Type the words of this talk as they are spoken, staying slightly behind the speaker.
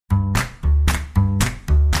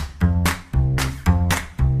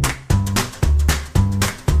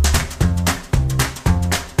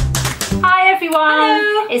everyone.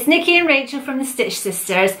 Hello. It's Nikki and Rachel from the Stitch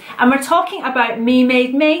Sisters, and we're talking about Me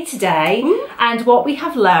Made May today. And what we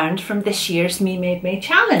have learned from this year's Me Made May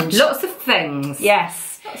challenge. Lots of things. Yes.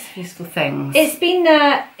 Lots of useful things. It's been,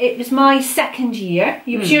 it was my second year.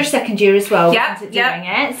 It was your second year as well, wasn't it, doing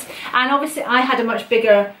it? And obviously I had a much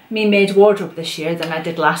bigger Me Made wardrobe this year than I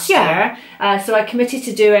did last year. So I committed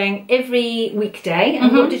to doing every weekday.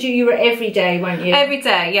 And what did you were every day, weren't you? Every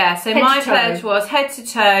day, yeah. So my pledge was head to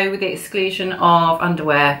toe with the exclusion of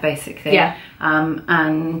underwear, basically. Yeah.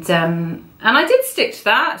 And I did stick to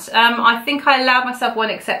that. I think I allowed myself one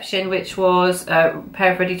exception, which was a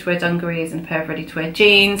pair of ready-to-wear dungarees and a pair of ready-to-wear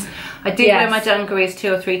jeans. I did wear my dungarees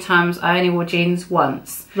 2 or 3 times. I only wore jeans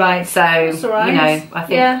once. Right. So, that's all right. you know, I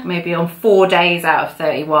think maybe on 4 days out of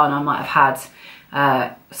 31, I might have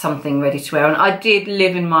had something ready to wear. And I did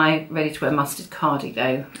live in my ready to wear mustard cardi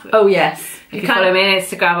though. Oh yes. If you follow me on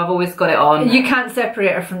Instagram, I've always got it on. You can't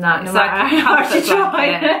separate her from that, no matter how hard you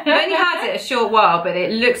try. I've only had it a short while, but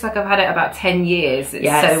it looks like I've had it about 10 years. It's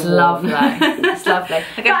it's lovely. It's lovely.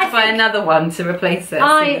 I have to buy another one to replace it.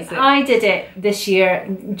 I did it this year,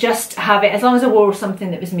 just have it, as long as I wore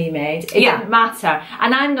something that was Me Made. It didn't matter.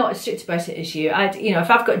 And I'm not as strict about it as you. You know, if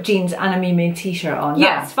I've got jeans and a Me Made t-shirt on,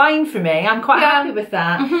 that's fine for me. I'm quite happy with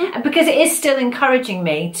that. Because it is still encouraging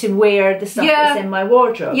me to wear the stuff that's in my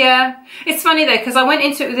wardrobe. Yeah. It's funny though, because I went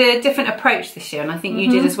into it with a different approach this year, and I think you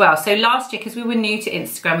did as well. So last year, because we were new to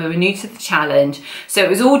Instagram, we were new to the challenge, so it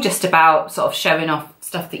was all just about sort of showing off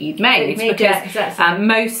stuff that you'd made, because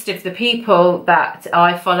most of the people that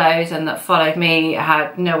I followed and that followed me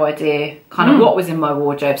had no idea kind of what was in my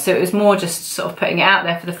wardrobe, so it was more just sort of putting it out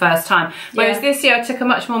there for the first time. Whereas this year I took a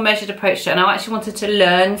much more measured approach to it, and I actually wanted to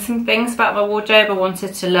learn some things about my wardrobe. I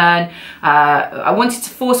wanted to learn, I wanted to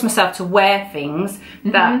force myself to wear things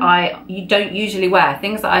that you don't usually wear,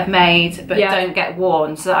 things that I've made but don't get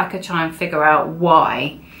worn, so that I could try and figure out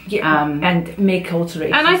why. And make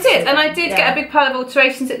alterations. And I did get a big pile of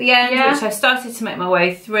alterations at the end, which I've started to make my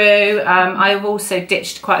way through. I've also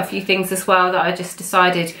ditched quite a few things as well that I just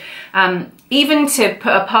decided, even to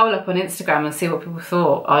put a poll up on Instagram and see what people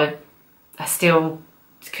thought, I still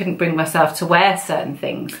couldn't bring myself to wear certain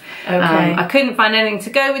things. I couldn't find anything to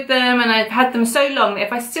go with them, and I've had them so long that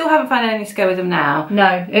if I still haven't found anything to go with them now,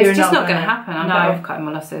 it's just not going to happen. I'm better off cutting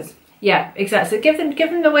my losses. Yeah, exactly. So give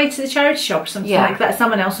them away to the charity shop or something like that.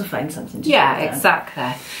 Someone else will find something to do with them.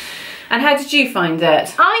 Exactly. And how did you find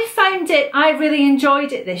it? I really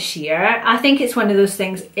enjoyed it this year. I think it's one of those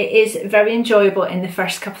things, it is very enjoyable in the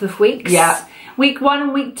first couple of weeks. Yeah. Week 1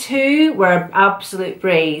 and week 2 were absolute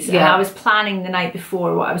breeze, and I was planning the night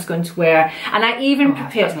before what I was going to wear, and I even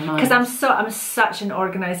prepared, because I'm such an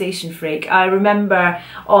organisation freak. I remember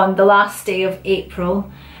on the last day of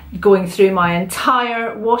April going through my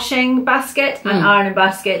entire washing basket and ironing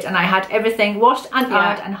basket, and I had everything washed and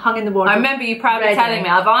ironed and hung in the wardrobe. I remember you proudly telling me,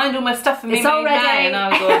 I've ironed all my stuff for Me Made May, and I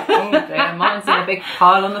was like, oh dear, mine's in a big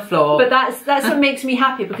pile on the floor. But that's what makes me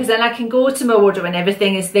happy, because then I can go to my wardrobe and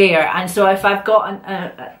everything is there, and so if I've got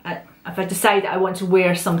if I decide that I want to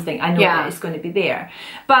wear something, I know that it's going to be there.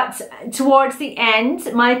 But towards the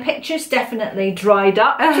end, my pictures definitely dried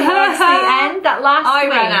up towards the end. That last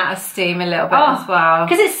week, I ran out of steam a little bit as well.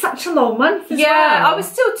 Because it's such a long month as well. I was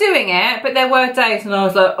still doing it, but there were days when I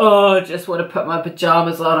was like, oh, I just want to put my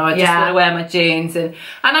pyjamas on, or I just want to wear my jeans. And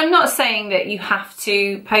I'm not saying that you have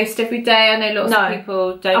to post every day. I know lots of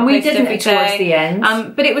people don't and we post didn't every towards day. The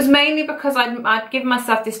end. But it was mainly because I'd given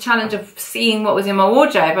myself this challenge of seeing what was in my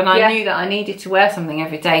wardrobe, and I knew that I needed to wear something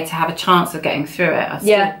every day to have a chance of getting through it. I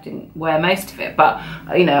still didn't wear most of it, but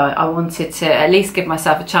you know, I wanted to at least give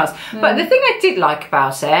myself a chance. But the thing I did like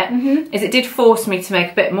about it is it did force me to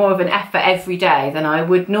make a bit more of an effort every day than I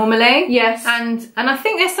would normally. Yes. And I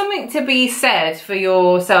think there's something to be said for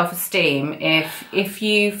your self-esteem if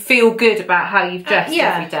you feel good about how you've dressed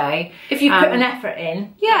every day. If you put an effort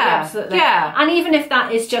in. Yeah. Absolutely. Yeah. And even if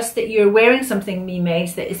that is just that you're wearing something Me Made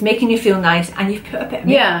that is making you feel nice, and you've put a bit of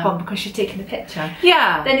makeup on because you're taking a picture.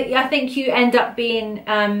 Yeah. Then I think you end up being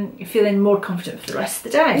feeling more confident for the rest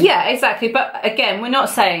of the day. Yeah, exactly. But again, we're not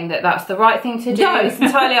saying that that's the right thing to do. No. It's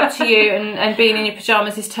entirely up to you, and being in your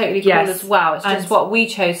pyjamas is totally cool as well. It's just what we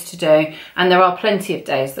chose to do, and there are plenty of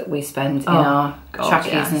days that we spend in our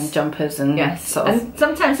trackies and jumpers and sort of. And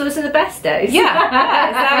sometimes those are the best days.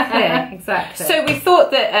 Yeah, exactly. So we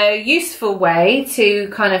thought that a useful way to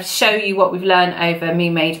kind of show you what we've learned over Me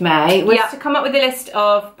Made May was to come up with a list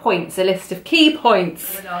of points, a list of key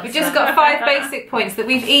points. We've just got 5 basic points that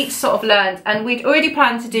we've each sort of learned, and we'd already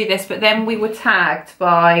planned to do this, but then we were tagged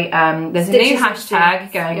by there's a new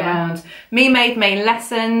hashtag going around, Me Made May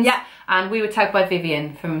Lessons. Yeah. and we were tagged by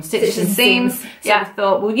Vivian from Stitches and Seams. So we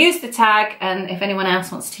thought we'll use the tag, and if anyone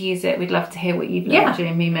else wants to use it, we'd love to hear what you've learned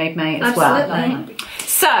during Me Made May as well.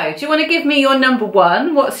 So, do you want to give me your number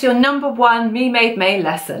one? What's your number one Me Made May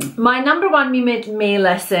lesson? My number one Me Made May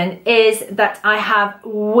lesson is that I have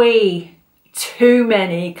way too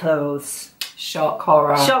many clothes. Shock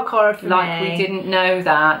horror. Shock horror for me. We didn't know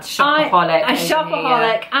that. Shopaholic. I'm a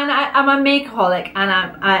shopaholic, and I'm a makeaholic, and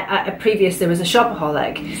I previously was a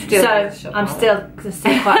shopaholic. I'm still quite a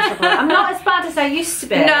shopaholic. I'm not as bad as I used to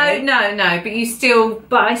be. No,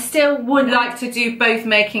 but I still would like to do both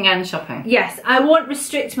making and shopping. Yes, I won't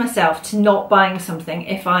restrict myself to not buying something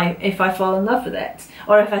if I fall in love with it,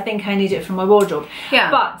 or if I think I need it for my wardrobe.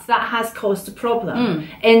 Yeah. But that has caused a problem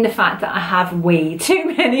in the fact that I have way too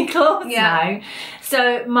many clothes now.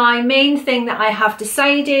 So my main thing that I have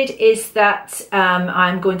decided is that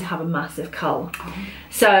I'm going to have a massive cull.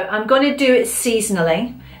 So I'm going to do it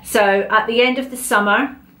seasonally. So at the end of the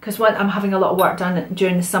summer, because I'm having a lot of work done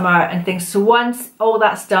during the summer and things. So once all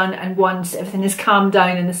that's done and once everything is calmed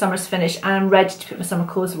down and the summer's finished and I'm ready to put my summer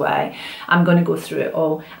clothes away, I'm going to go through it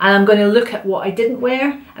all. And I'm going to look at what I didn't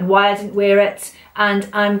wear and why I didn't wear it. And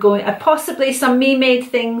I'm going, possibly some me-made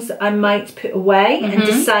things I might put away and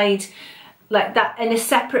decide, like that in a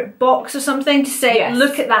separate box or something, to say,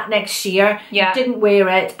 look at that next year. You didn't wear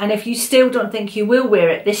it, and if you still don't think you will wear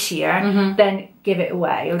it this year, then give it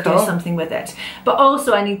away or do something with it. But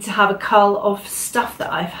also I need to have a cull of stuff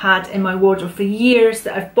that I've had in my wardrobe for years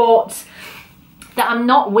that I've bought that I'm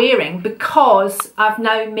not wearing because I've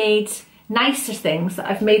now made nicer things that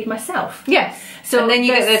I've made myself. Yes. So and then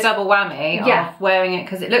you get the double whammy of wearing it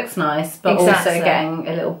because it looks nice, but also getting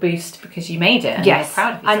a little boost because you made it and you're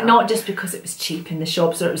proud of yourself. And not just because it was cheap in the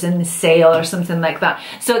shops or it was in the sale or something like that.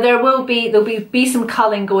 So there'll be some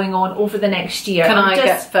culling going on over the next year. Can I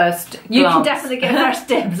get first glance? You can definitely get first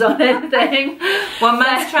dibs on anything. One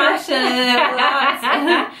man's trash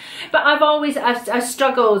and But I've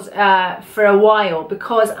struggled for a while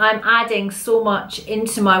because I'm adding so much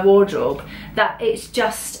into my wardrobe that it's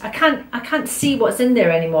just I can't see what's in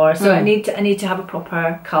there anymore. So I need to have a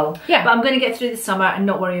proper cull. Yeah. But I'm going to get through the summer and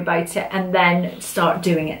not worry about it, and then start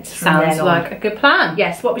doing it. Sounds like a good plan.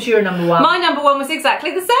 Yes. What was your number one? My number one was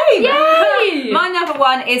exactly the same. Yay! My number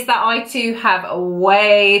one is that I too have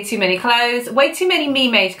way too many clothes, way too many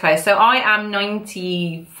me-made clothes. So I am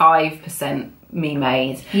 95% Me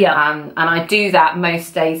Made. Yeah. And I do that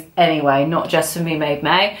most days anyway, not just for Me Made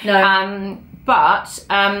May. No. But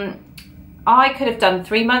I could have done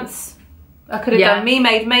 3 months. I could have done Me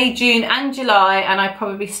Made May, June and July, and I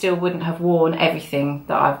probably still wouldn't have worn everything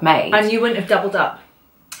that I've made. And you wouldn't have doubled up?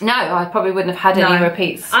 No, I probably wouldn't have had any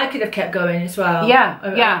repeats. I could have kept going as well. Yeah.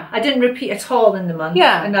 I didn't repeat at all in the month.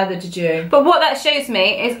 Yeah. And neither did you. But what that shows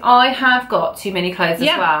me is I have got too many clothes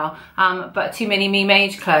as well. But too many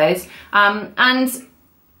me-made clothes. And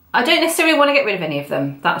I don't necessarily want to get rid of any of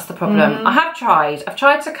them. That's the problem. I've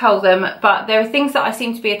tried to cull them, but there are things that I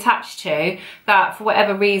seem to be attached to that for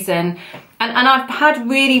whatever reason, and I've had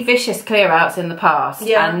really vicious clear outs in the past.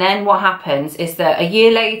 Yeah. And then what happens is that a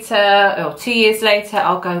year later or 2 years later,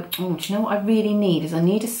 I'll go, oh, do you know what I really need is I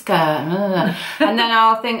need a skirt. And then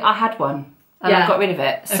I'll think I had one. And I got rid of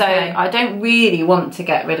it. So I don't really want to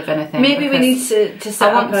get rid of anything. Maybe we need to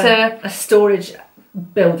set up a storage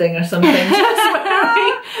building or something.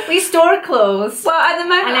 we store clothes. Well, at the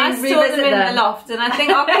moment I store them in the loft, and I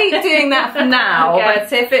think I'll keep doing that for now.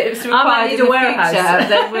 But if it's required in the future,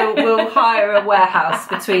 then we'll hire a warehouse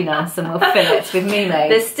between us and we'll fill it with Me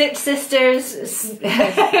Made. The Stitch Sisters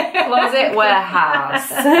closet warehouse.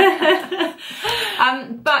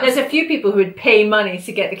 But there's a few people who would pay money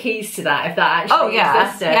to get the keys to that if that actually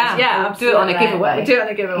existed. Yeah, we'll do it on a giveaway. We'll do it on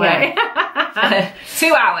a giveaway.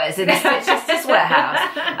 2 hours in the Stitch Sisters warehouse.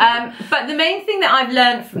 But the main thing that I've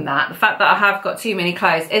learned from that, the fact that I have got too many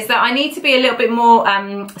clothes, is that I need to be a little bit more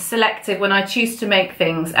selective when I choose to make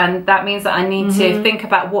things, and that means that I need to think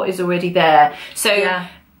about what is already there. So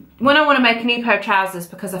when I want to make a new pair of trousers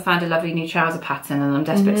because I found a lovely new trouser pattern and I'm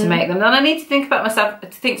desperate to make them, then I need to think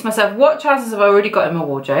to myself, what trousers have I already got in my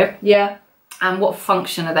wardrobe? Yeah. And what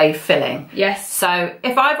function are they filling? Yes. So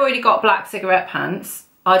if I've already got black cigarette pants,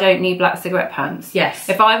 I don't need black cigarette pants. Yes.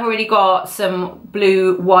 If I've already got some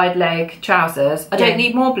blue wide leg trousers, I don't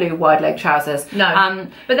need more blue wide leg trousers. No.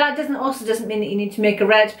 But that doesn't mean that you need to make a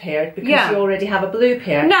red pair because you already have a blue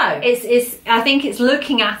pair. No. I think it's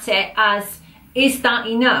looking at it as is that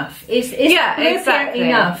enough? Is exactly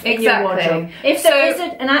enough in your wardrobe? If there is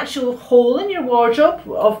an actual hole in your wardrobe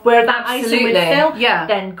of where that item would fill,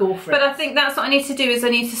 then go for it. But I think that's what I need to do, is I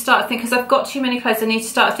need to start thinking, because I've got too many clothes, I need to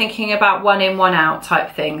start thinking about one in, one out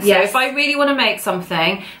type thing. So if I really want to make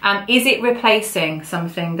something, is it replacing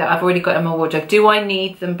something that I've already got in my wardrobe? Do I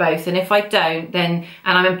need them both? And if I don't, then,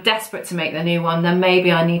 and I'm desperate to make the new one, then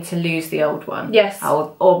maybe I need to lose the old one. Yes.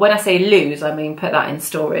 Or when I say lose, I mean put that in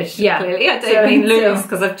storage. Yeah. Clearly, I don't mean lose,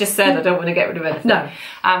 because I've just said I don't want to get rid of anything. No.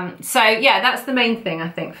 So yeah, that's the main thing I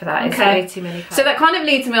think for that. Is way too many clothes. So that kind of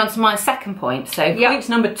leads me on to my second point. So point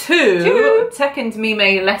number two, second Me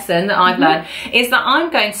Made lesson that I've learned, is that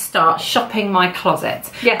I'm going to start shopping my closet.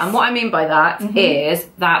 Yes. And what I mean by that is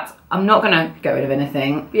that I'm not going to get rid of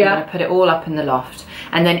anything. I'm going to put it all up in the loft.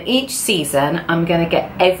 And then each season, I'm going to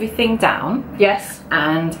get everything down. Yes.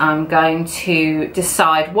 And I'm going to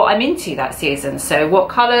decide what I'm into that season. So what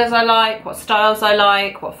colours I like, what styles I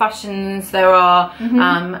like, what fashions there are,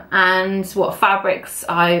 and what fabrics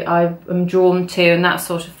I am drawn to, and that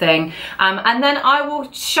sort of thing. And then I will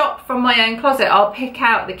shop from my own closet. I'll pick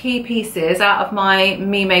out the key pieces out of my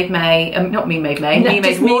Me Made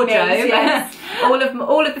wardrobe. Yes.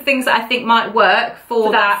 all of the things that I think might work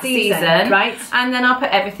for that season, right? And then I'll put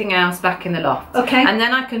everything else back in the loft. Okay. And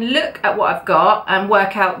then I can look at what I've got and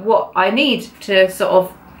work out what I need to sort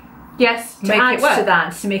of to add to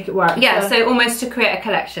that, to make it work. Yeah, so almost to create a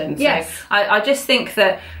collection. Yes. So I just think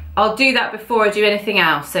that I'll do that before I do anything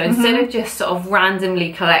else. So instead of just sort of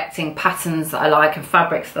randomly collecting patterns that I like and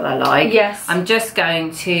fabrics that I like, I'm just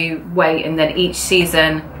going to wait, and then each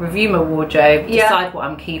season review my wardrobe, decide what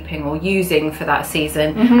I'm keeping or using for that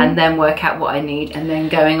season, and then work out what I need, and then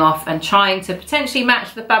going off and trying to potentially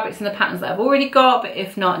match the fabrics and the patterns that I've already got, but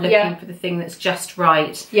if not, looking for the thing that's just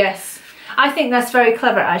right. Yes. I think that's very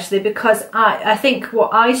clever, actually, because I think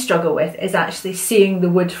what I struggle with is actually seeing the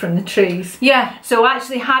wood from the trees. Yeah. So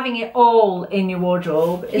actually having it all in your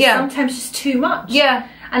wardrobe is sometimes just too much. Yeah.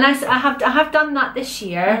 And I have done that this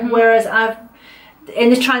year, whereas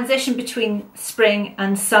in the transition between spring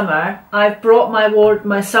and summer, I've brought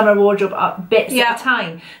my summer wardrobe up bits at a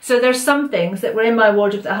time. So there's some things that were in my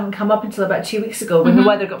wardrobe that haven't come up until about 2 weeks ago when the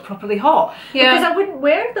weather got properly hot. Because I wouldn't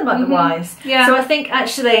wear them otherwise. So I think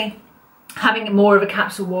actually having more of a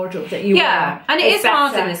capsule wardrobe that you wear. And it is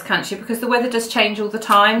hard in this country because the weather does change all the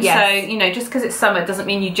time. So, you know, just because it's summer doesn't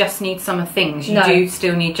mean you just need summer things. You do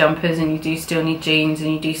still need jumpers, and you do still need jeans,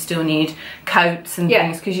 and you do still need coats and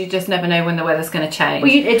things, because you just never know when the weather's going to change.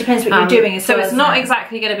 Well, it depends what you're doing. So it's not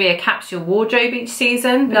exactly going to be a capsule wardrobe each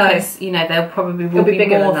season, because, you know, there probably will be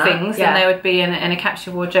more things than there would be in a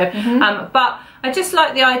capsule wardrobe. But I just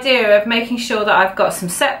like the idea of making sure that I've got some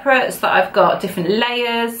separates, that I've got different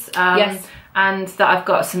layers, and that I've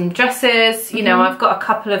got some dresses, you know, I've got a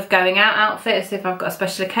couple of going out outfits if I've got a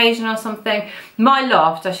special occasion or something. My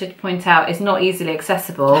loft, I should point out, is not easily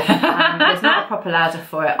accessible. There's not a proper ladder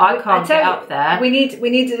for it. I can't get up there. We need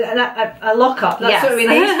a lock-up, that's what we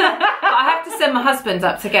need. But I have to send my husband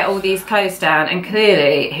up to get all these clothes down, and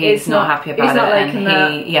clearly he's not happy about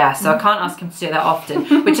it. So I can't ask him to do that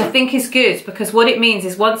often, which I think is good, because what it means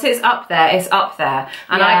is once it's up there, it's up there.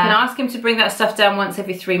 And I can ask him to bring that stuff down once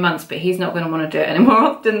every 3 months, but he's not going to want to do it any more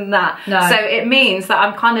often than that. So it means that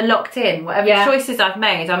I'm kind of locked in. Whatever choices I've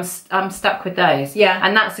made, I'm stuck with those.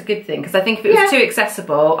 And that's a good thing, because I think if it was too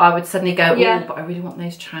accessible, I would suddenly go, oh, but I really want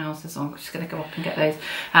those trousers on. I'm just going to go up and get those.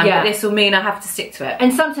 But this will mean I have to stick to it.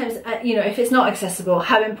 And sometimes, you know, if it's not accessible,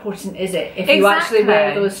 how important is it? If you actually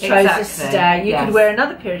wear those trousers today, you could wear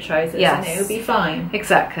another pair of trousers and it will be fine.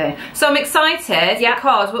 Exactly. So I'm excited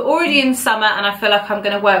because we're already in summer, and I feel like I'm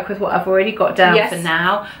going to work with what I've already got down for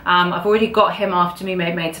now. I've already got him after Me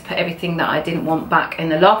Made to put everything that I didn't want back in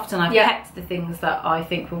the loft, and I've kept the things that I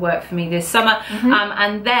think will work for me this summer.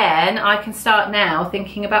 And then I can start now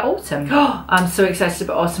thinking about autumn. I'm so excited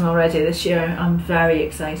about autumn already this year. I'm very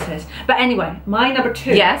excited. But anyway, my number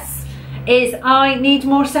two is I need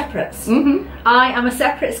more separates. I am a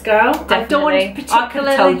separates girl. Definitely. I don't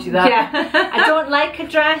particularly. I told you that. I don't like a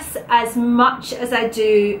dress as much as I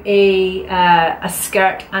do a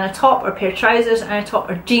skirt and a top, or a pair of trousers and a top,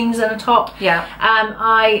 or jeans and a top. What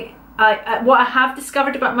I have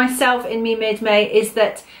discovered about myself in Me Made May is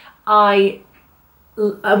that I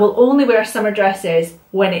will only wear summer dresses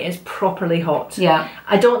when it is properly hot.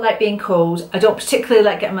 I don't like being cold. I don't particularly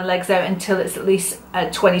like getting my legs out until it's at least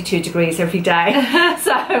 22 degrees every day.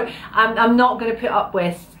 So I'm not going to put up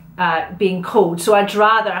with being cold. So I'd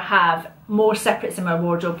rather have more separates in my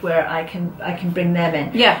wardrobe where I can bring them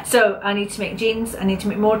in. So I need to make jeans. I need to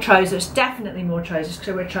make more trousers. Definitely more trousers,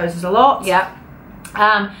 because I wear trousers a lot.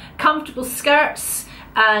 Comfortable skirts.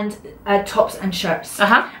 and tops and shirts.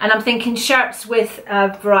 And I'm thinking shirts with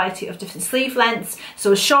a variety of different sleeve lengths,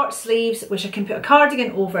 so short sleeves which I can put a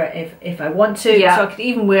cardigan over if I want to, so I could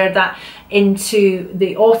even wear that into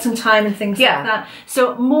the autumn time and things like that.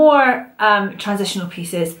 So more transitional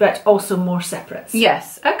pieces, but also more separates.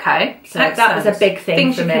 Yes, okay. So that was a big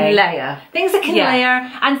thing for me. Things you can layer. Things I can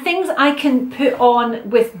layer, and things I can put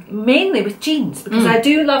on mainly with jeans, because I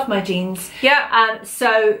do love my jeans.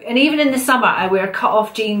 So, and even in the summer I wear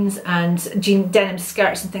cut-off jeans and denim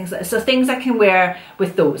skirts and things like that. So things I can wear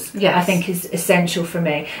with those, I think is essential for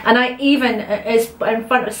me. And I even, as in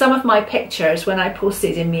front of some of my pictures when I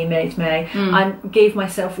posted in Me Made May, I gave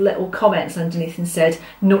myself little comments underneath and said,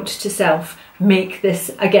 note to self, make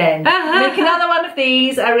this again. Make another one of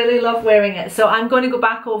these. I really love wearing it. So I'm going to go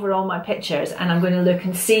back over all my pictures and I'm going to look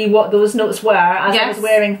and see what those notes were as I was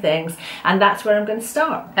wearing things, and that's where I'm going to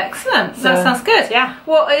start. Excellent. So, that sounds good.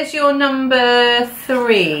 What is your number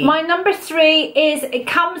 3? My number 3 is, it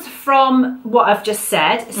comes from what I've just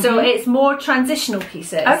said, so it's more transitional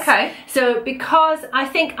pieces. Okay. So because I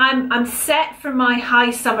think I'm set for my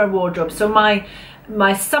high summer wardrobe, so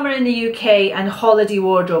my summer in the UK and holiday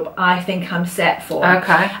wardrobe, I think I'm set for.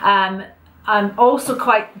 Okay. I'm also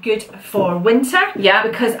quite good for winter,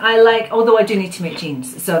 because I like, although I do need to make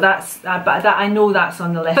jeans, so that's but that I know that's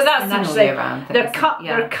on the list. But that's all year round. They're cut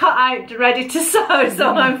out, ready to sew,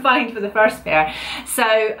 so I'm fine for the first pair. So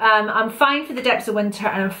I'm fine for the depths of winter,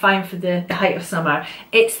 and I'm fine for the height of summer.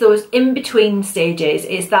 It's those in between stages.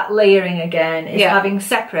 It's that layering again. It's having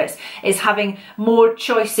separates. It's having more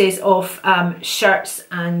choices of shirts,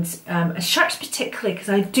 and shirts particularly, because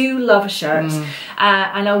I do love a shirt,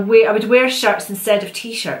 and I would wear shirts instead of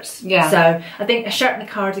t-shirts. So I think a shirt and a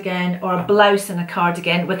cardigan, or a blouse and a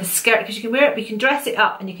cardigan with a skirt, because you can wear it, but you can dress it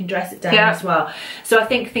up and you can dress it down as well. So I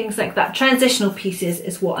think things like that, transitional pieces,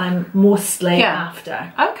 is what I'm mostly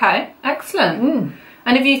after. Okay, excellent.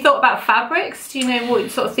 And have you thought about fabrics? Do you know what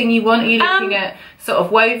sort of thing you want? Are you looking at sort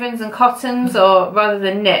of wovens and cottons, or rather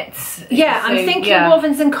than knits? I'm thinking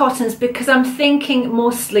wovens and cottons, because I'm thinking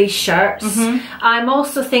mostly shirts. I'm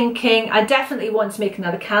also thinking I definitely want to make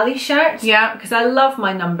another Cali shirt, because I love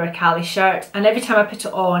my number Cali shirt, and every time I put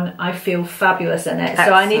it on I feel fabulous in it.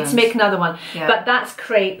 So I need to make another one, but that's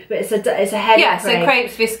crepe, but it's a heavy crepe. So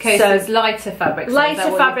crepes, viscose, so is lighter fabrics.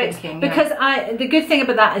 Lighter fabrics, because the good thing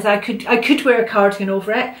about that is I could wear a cardigan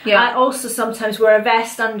over it. I also sometimes wear a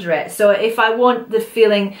vest under it, so if I want the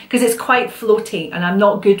feeling, because it's quite floaty and I'm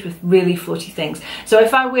not good with really floaty things, so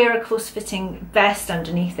if I wear a close fitting vest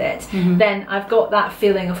underneath it, then I've got that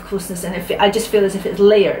feeling of closeness, and I just feel as if it's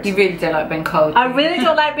layered. You really don't like being cold. I really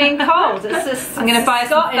don't like being cold. It's just, I'm going to buy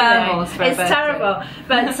some thermals for it's terrible,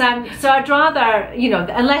 but so I'd rather, you know,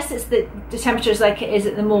 unless it's the temperature's like it is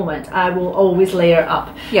at the moment, I will always layer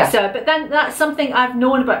up. So but then that's something I've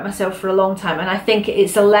known about myself for a long time, and I think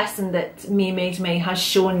it's a lesson that Me Made May has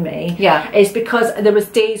shown me, is because there was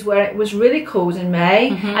days where it was really cold in May,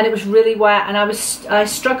 and it was really wet, and I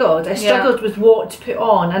struggled with what to put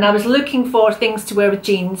on, and I was looking for things to wear with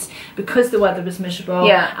jeans because the weather was miserable,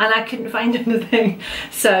 and I couldn't find anything,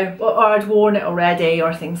 so or I'd worn it already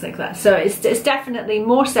or things like that. So it's definitely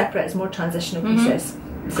more separates, more transitional pieces.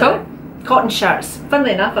 So, cotton shirts.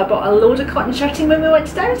 Funnily enough, I bought a load of cotton shirting when we went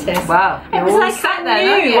to Dougherty's. Wow. It was like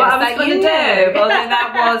I knew what I was going to do. Well, then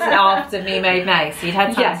that was after Me Made May, so you'd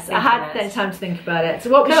had time to think I had time to think about it.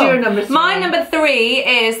 So what was your number 3? My number 3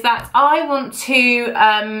 is that I want to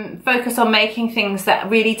focus on making things that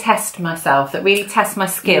really test myself, that really test my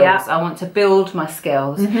skills. I want to build my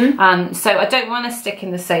skills. So I don't want to stick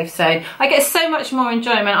in the safe zone. I get so much more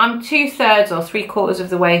enjoyment. I'm 2/3 or 3/4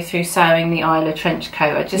 of the way through sewing the Isla trench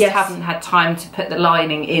coat. I just haven't had time to put the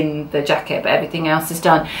lining in the jacket, but everything else is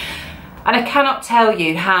done. And I cannot tell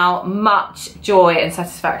you how much joy and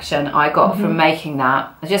satisfaction I got from making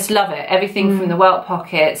that. I just love it. Everything from the welt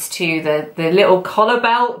pockets to the little collar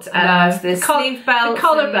belt and the sleeve belt. The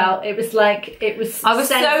collar belt, it was like, I was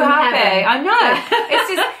so happy. Heaven. I know.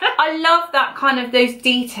 It's just, I love that kind of, those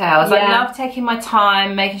details. I love taking my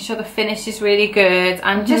time, making sure the finish is really good,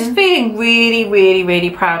 and just feeling really, really,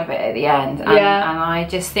 really proud of it at the end. And I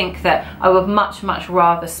just think that I would much, much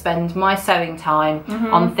rather spend my sewing time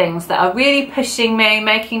on things that are really pushing me,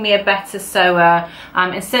 making me a better sewer,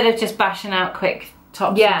 instead of just bashing out quick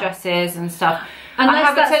tops and dresses and stuff.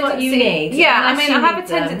 Unless that's what you need. Yeah, I mean, I have a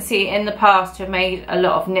tendency in the past to have made a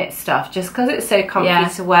lot of knit stuff just because it's so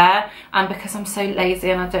comfy to wear, and because I'm so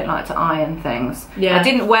lazy and I don't like to iron things. Yeah. I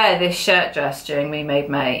didn't wear this shirt dress during Me Made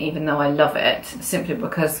May, even though I love it, simply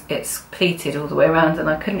because it's pleated all the way around and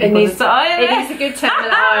I couldn't be bothered to iron it. It needs a good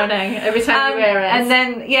 10-minute ironing every time you wear it. And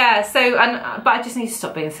then, yeah, so, but I just need to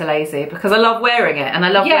stop being so lazy because I love wearing it, and I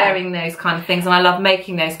love wearing those kind of things, and I love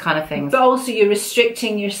making those kind of things. But also you're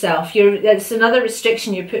restricting yourself. It's another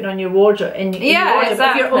restriction you're putting on your wardrobe. In your wardrobe.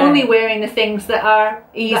 Exactly. If you're only wearing the things that are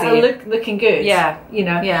easy, that are looking good. Yeah, you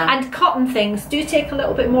know. Yeah. And cotton things do take a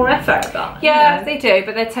little bit more effort. But, yeah, they do,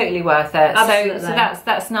 but they're totally worth it. Absolutely. So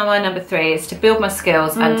that's now my number 3, is to build my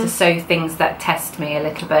skills and to sew things that test me a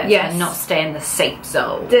little bit, and not stay in the safe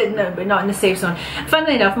zone. No, but not in the safe zone.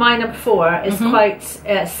 Funnily enough, my number 4 is quite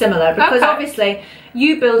similar, because obviously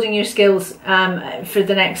you building your skills for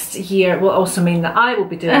the next year will also mean that I will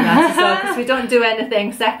be doing that as well, because we don't do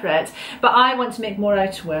anything separate. But I want to make more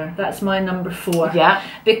outerwear. That's my number 4. Yeah.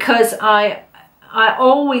 Because I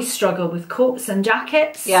always struggle with coats and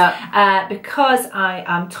jackets, because I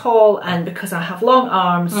am tall and because I have long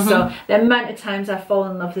arms. So the amount of times I've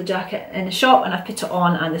fallen in love with a jacket in the shop and I've put it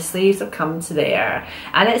on and the sleeves have come to there,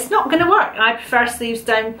 and it's not going to work. I prefer sleeves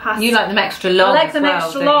down past. You like them extra long. I like them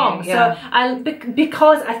extra long. Yeah. So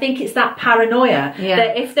because I think it's that paranoia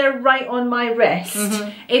that if they're right on my wrist,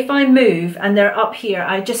 if I move and they're up here,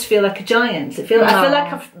 I just feel like a giant. I feel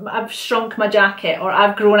like I've shrunk my jacket, or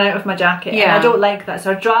I've grown out of my jacket, and I don't like that. So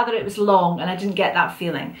I'd rather it was long and I didn't get that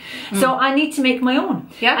feeling. So I need to make my own.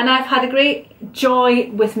 And I've had a great joy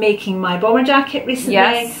with making my bomber jacket recently.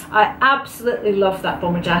 I absolutely love that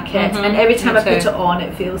bomber jacket, and every time I put it on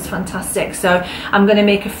it feels fantastic. So I'm going to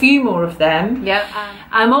make a few more of them.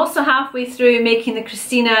 I'm also halfway through making the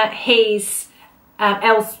Christina Hayes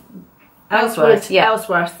Ellsworth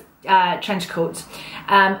trench coat,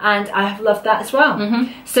 and I have loved that as well.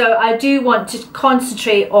 So I do want to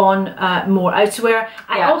concentrate on more outerwear.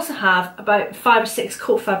 I also have about 5 or 6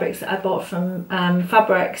 coat fabrics that I bought from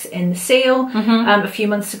Fabrics in the sale a few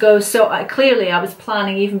months ago. So clearly I was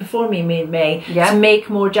planning, even before Me Made May, to make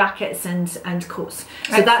more jackets and coats.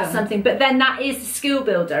 So that's something. But then that is the skill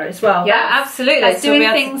builder as well. Absolutely. That's doing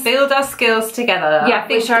things, build our skills together.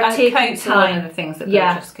 Which are taking time. One of the things that build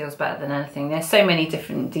your skills better than anything. There's so many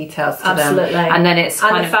different details to them. And then it's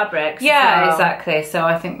kind of fabrics. Exactly. So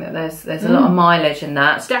I think that there's a lot of mileage in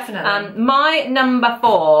that. Definitely. My number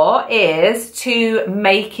 4 is to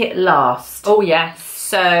make it last. Oh yes.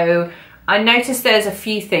 So I noticed there's a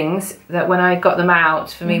few things that when I got them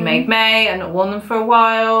out for Me Made May and not worn them for a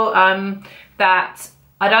while, that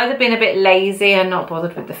I'd either been a bit lazy and not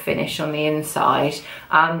bothered with the finish on the inside,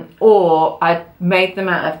 or I'd made them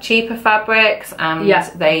out of cheaper fabrics and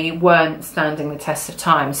they weren't standing the test of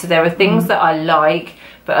time. So there are things that I like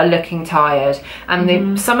but are looking tired,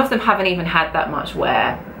 and some of them haven't even had that much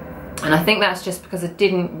wear. And I think that's just because I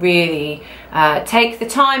didn't really take the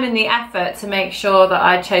time and the effort to make sure that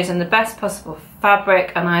I'd chosen the best possible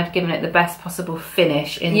fabric and I'd given it the best possible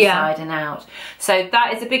finish inside and out. So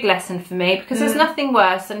that is a big lesson for me, because there's nothing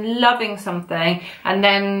worse than loving something and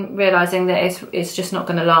then realising that it's just not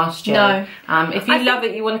going to last you. No. If you love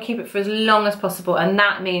it, you want to keep it for as long as possible, and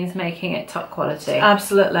that means making it top quality.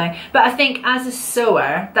 Absolutely. But I think as a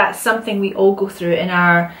sewer, that's something we all go through in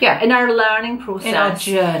our learning process,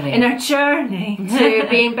 in our journey to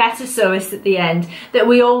being better sewists at the end, that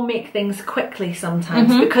we all make things quickly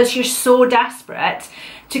sometimes because you're so desperate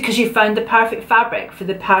because you found the perfect fabric for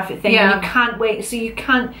the perfect thing, and you can't wait, so you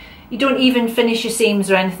don't even finish your seams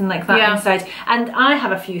or anything like that inside. And I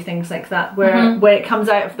have a few things like that where it comes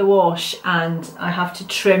out of the wash and I have to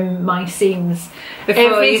trim my seams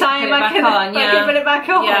every time I can put it back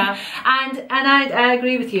on. And I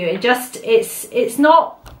agree with you. It's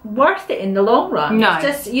not worth it in the long run. No. It's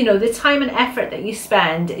just, you know, the time and effort that you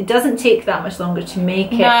spend, it doesn't take that much longer to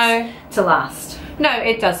make it to last. No,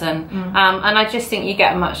 it doesn't. And I just think you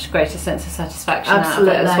get a much greater sense of satisfaction out of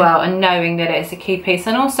it as well, and knowing that it's a key piece.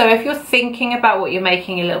 And also, if you're thinking about what you're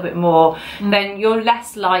making a little bit more, then you're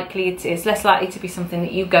less likely it's less likely to be something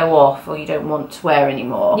that you go off or you don't want to wear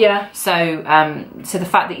anymore. So so the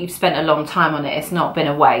fact that you've spent a long time on it, it's not been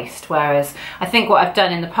a waste. Whereas I think what I've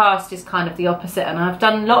done in the past is kind of the opposite, and I've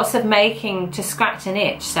done lots of making to scratch an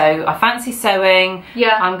itch. So I fancy sewing.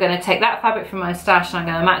 I'm going to take that fabric from my stash and I'm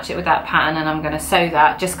going to match it with that pattern, and I'm going to sew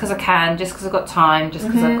that just because I can, just because I've got time, just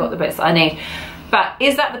because I've got the bits that I need. But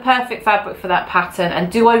is that the perfect fabric for that pattern,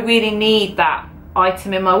 and do I really need that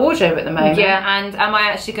item in my wardrobe at the moment, and am I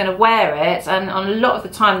actually going to wear it? And on a lot of the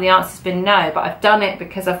time the answer's been no, but I've done it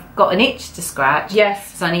because I've got an itch to scratch.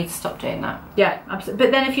 Yes. So I need to stop doing that. Yeah, absolutely.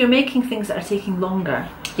 But then if you're making things that are taking longer,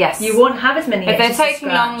 yes, you won't have as many if itches they're taking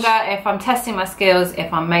longer, if I'm testing my skills,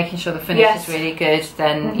 if I'm making sure the finish is really good,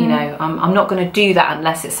 then you know, I'm not going to do that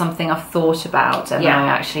unless it's something I've thought about and I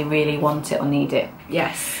actually really want it or need it.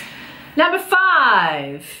 Yes. Number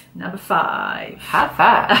five. Have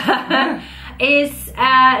that. is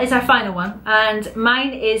our final one, and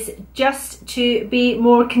mine is just to be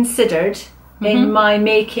more considered in my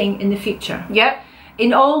making in the future. Yep.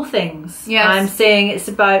 In all things. Yes. I'm saying it's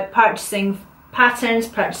about purchasing patterns,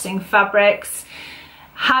 purchasing fabrics,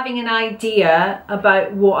 having an idea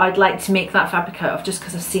about what I'd like to make that fabric out of just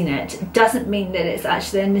because I've seen it doesn't mean that it's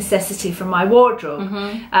actually a necessity for my wardrobe.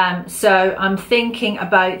 So I'm thinking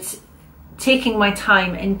about taking my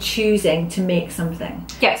time and choosing to make something.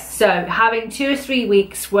 Yes. So having 2 or 3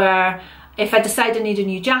 weeks where if I decide I need a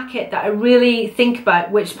new jacket, that I really think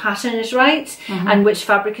about which pattern is right and which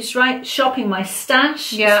fabric is right. Shopping my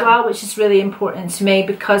stash as well, which is really important to me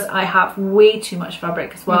because I have way too much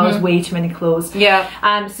fabric as well as way too many clothes.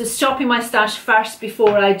 So shopping my stash first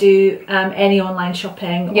before I do any online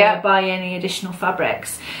shopping or buy any additional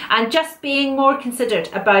fabrics. And just being more considerate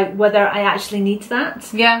about whether I actually need that.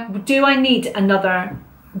 Do I need another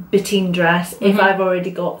Bettine dress if I've already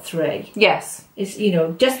got 3? Yes. It's, you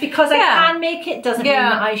know, just because I can make it doesn't mean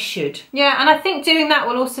that I should. Yeah, and I think doing that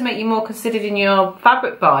will also make you more considered in your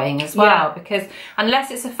fabric buying as well, because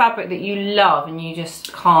unless it's a fabric that you love and you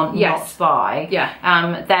just can't not buy,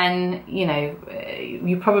 then, you know,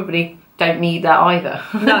 you probably don't need that either.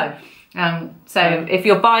 No. So if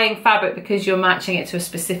you're buying fabric because you're matching it to a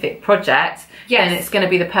specific project, then it's going to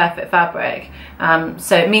be the perfect fabric.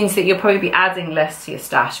 So it means that you'll probably be adding less to your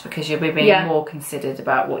stash because you'll be being more considered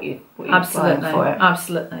about what you're buying for it.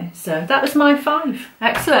 Absolutely. So that was my 5.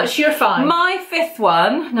 Excellent. What's your 5? My 5th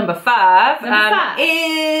one, number 5,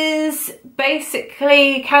 is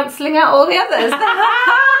basically cancelling out all the others.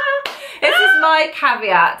 This is my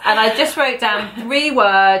caveat, and I just wrote down 3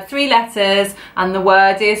 words, 3 letters, and the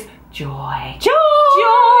word is joy. Joy!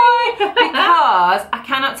 Because I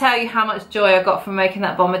cannot tell you how much joy I got from making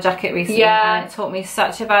that bomber jacket recently, and it taught me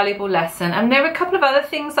such a valuable lesson. And there were a couple of other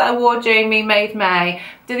things that I wore during Me Made May.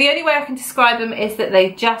 The only way I can describe them is that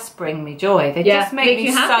they just bring me joy. They just make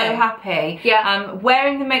me so happy.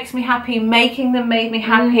 Wearing them makes me happy, making them made me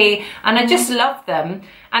happy, and I just love them.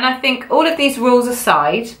 And I think all of these rules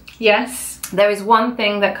aside, there is one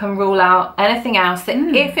thing that can rule out anything else, that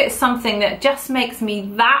if it's something that just makes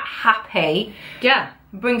me that happy,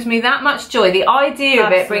 brings me that much joy, the idea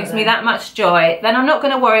of it brings me that much joy, then I'm not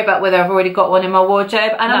going to worry about whether I've already got one in my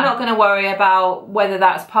wardrobe, and I'm not going to worry about whether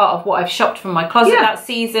that's part of what I've shopped from my closet that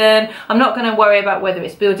season. I'm not going to worry about whether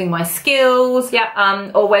it's building my skills,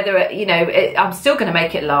 or whether it, you know, I'm still going to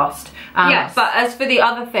make it last. But as for the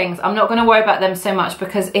other things, I'm not going to worry about them so much,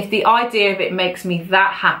 because if the idea of it makes me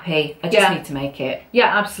that happy, I just need to make it.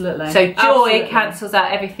 Absolutely. So joy cancels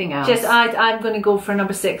out everything else. I'm going to go for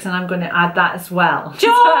number 6, and I'm going to add that as well. Joy!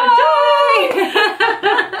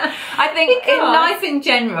 I think in life in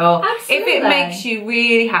general, if it makes you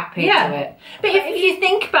really happy, do it. But if you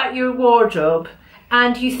think about your wardrobe,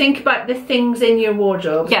 and you think about the things in your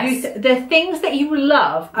wardrobe, the things that you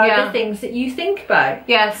love are the things that you think about.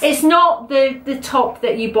 It's not the top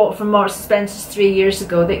that you bought from Marks & Spencer's 3 years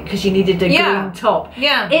ago because you needed a green top.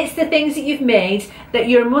 It's the things that you've made that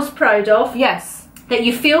you're most proud of. That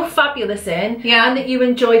you feel fabulous in, and that you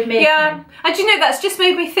enjoyed making. And you know, that's just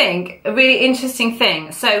made me think a really interesting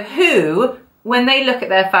thing. So who, when they look at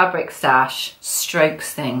their fabric stash,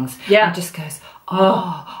 strokes things and just goes,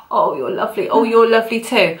 oh, you're lovely. Oh, you're lovely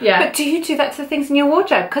too. But do you do that to the things in your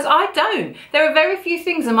wardrobe? Because I don't. There are very few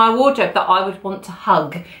things in my wardrobe that I would want to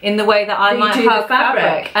hug in the way that I might hug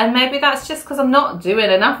fabric. And maybe that's just because I'm not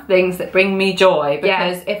doing enough things that bring me joy.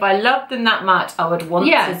 Because if I loved them that much, I would want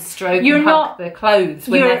to stroke and hug the clothes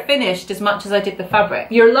when they're finished as much as I did the fabric.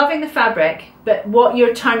 You're loving the fabric, but what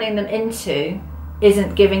you're turning them into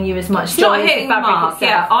isn't giving you as much joy as the fabric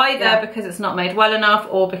itself. Either because it's not made well enough,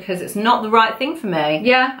 or because it's not the right thing for me.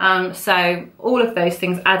 So all of those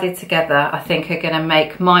things added together, I think, are going to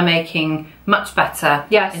make my making much better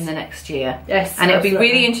in the next year. And it'll be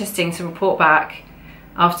really interesting to report back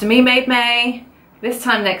after Me Made May this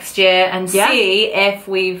time next year and see if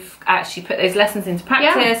we've actually put those lessons into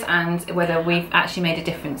practice and whether we've actually made a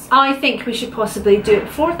difference. I think we should possibly do it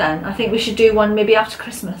before then. I think we should do one maybe after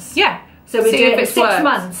Christmas. So we do it in 6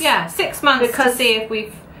 months. 6 months to see if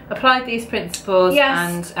we've applied these principles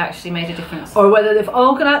and actually made a difference. Or whether they've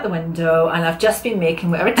all gone out the window and I've just been making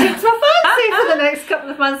whatever takes my do for the next couple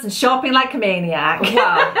of months and shopping like a maniac.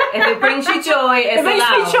 Well, if it brings you joy, it's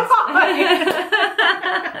allowed.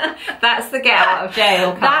 That's the get out of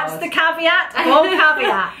jail card. That's the caveat of all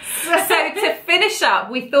caveats. So to finish up,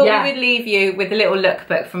 we thought we would leave you with a little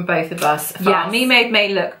lookbook from both of us for our Me Made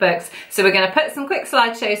May lookbooks. So we're going to put some quick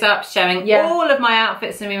slideshows up showing all of my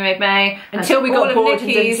outfits in Me Made May until we got bored and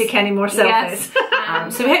didn't take any more selfies.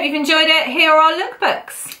 Yes. So we hope you've enjoyed it. Here are our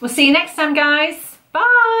lookbooks. We'll see you next time, guys. Bye.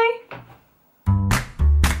 Bye.